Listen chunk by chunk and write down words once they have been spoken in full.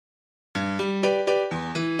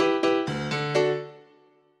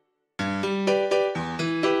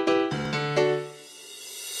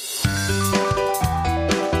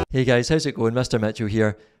Hey guys, how's it going? Mr. Mitchell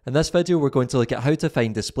here. In this video we're going to look at how to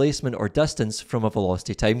find displacement or distance from a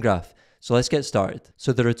velocity time graph. So let's get started.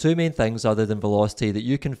 So there are two main things other than velocity that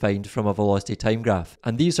you can find from a velocity time graph,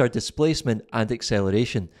 and these are displacement and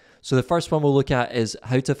acceleration. So the first one we'll look at is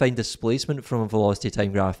how to find displacement from a velocity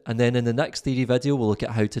time graph, and then in the next theory video we'll look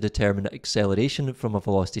at how to determine acceleration from a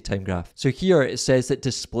velocity time graph. So here it says that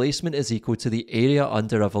displacement is equal to the area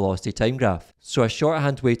under a velocity time graph. So a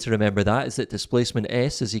shorthand way to remember that is that displacement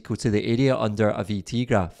S is equal to the area under a VT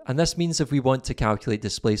graph. And this means if we want to calculate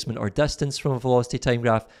displacement or distance from a velocity time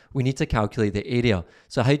graph, we need to calculate the area.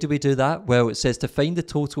 So how do we do that? Well, it says to find the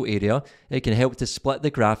total area, it can help to split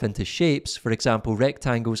the graph into shapes, for example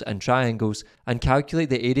rectangles and triangles, and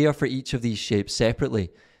calculate the area for each of these shapes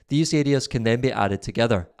separately. These areas can then be added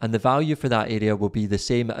together, and the value for that area will be the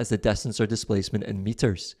same as the distance or displacement in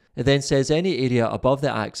meters. It then says any area above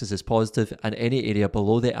the axis is positive and any area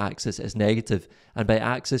below the axis is negative, and by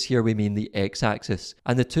axis here we mean the x-axis.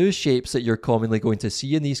 And the two shapes that you're commonly going to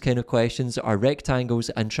see in these kind of questions are rectangles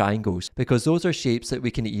and triangles, because those are shapes that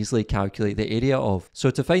we can easily calculate the area of.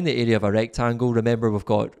 So to find the area of a rectangle, remember we've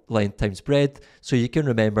got length times breadth, so you can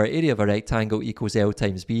remember area of a rectangle equals L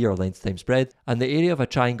times B, or length times breadth, and the area of a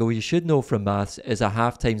triangle you should know from maths is a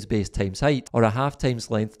half times base times height, or a half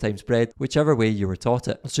times length times breadth, whichever way you were taught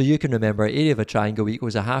it. So you can remember area of a triangle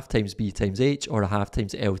equals a half times B times H, or a half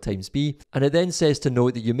times L times B. And it then says to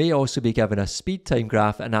note that you may also be given a speed time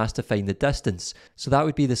graph and asked to find the distance. So that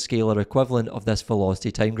would be the scalar equivalent of this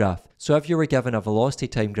velocity time graph. So if you were given a velocity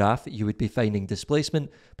time graph, you would be finding displacement,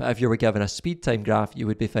 but if you were given a speed time graph, you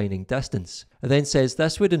would be finding distance. It then says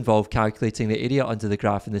this would involve calculating the area under the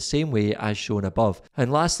graph in the same way as shown above.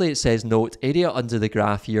 And lastly it says note area under the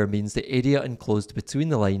graph here means the area enclosed between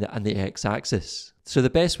the line and the x-axis. So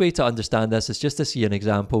the best way to understand this is just to see an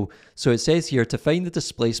example. So it says here to find the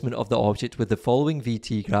displacement of the object with the following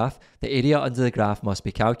VT graph, the area under the graph must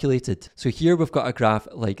be calculated. So here we've got a graph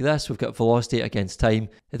like this, we've got velocity against time.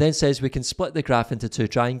 It then says we can split the graph into two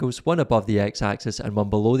triangles, one above the x-axis and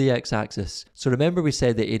one below the x-axis. So remember we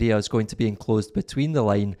said the area is going to be enclosed between the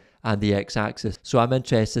line and the x-axis. So I'm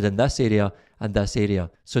interested in this area and this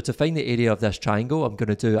area. So to find the area of this triangle, I'm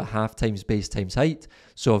going to do a half times base times height.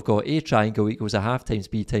 So I've got A triangle equals a half times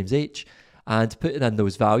B times H, and putting in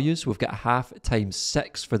those values, we've got a half times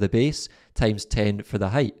 6 for the base times 10 for the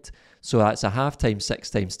height. So that's a half times 6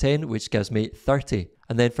 times 10, which gives me 30.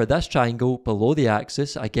 And then for this triangle below the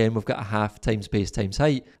axis, again we've got a half times base times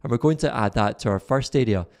height, and we're going to add that to our first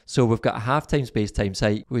area. So we've got a half times base times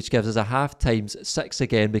height, which gives us a half times 6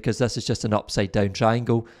 again, because this is just an upside down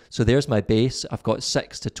triangle. So there's my base, I've got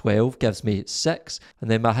 6 to 12 gives me 6,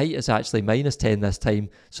 and then my height is actually minus 10 this time,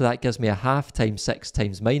 so that gives me a half times 6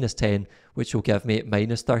 times minus 10, which will give me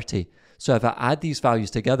minus 30. So if I add these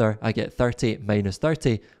values together, I get 30 minus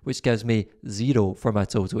 30, which gives me 0 for my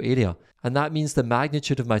total area. And that means the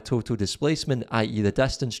magnitude of my total displacement, i.e. the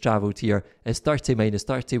distance travelled here, is 30 minus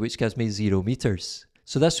 30, which gives me 0 meters.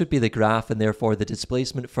 So this would be the graph, and therefore the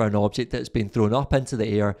displacement for an object that's been thrown up into the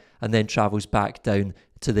air and then travels back down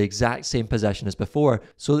to the exact same position as before,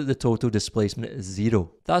 so that the total displacement is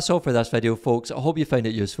 0. That's all for this video folks, I hope you found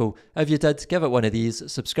it useful. If you did, give it one of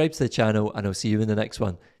these, subscribe to the channel, and I'll see you in the next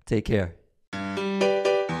one. Take care.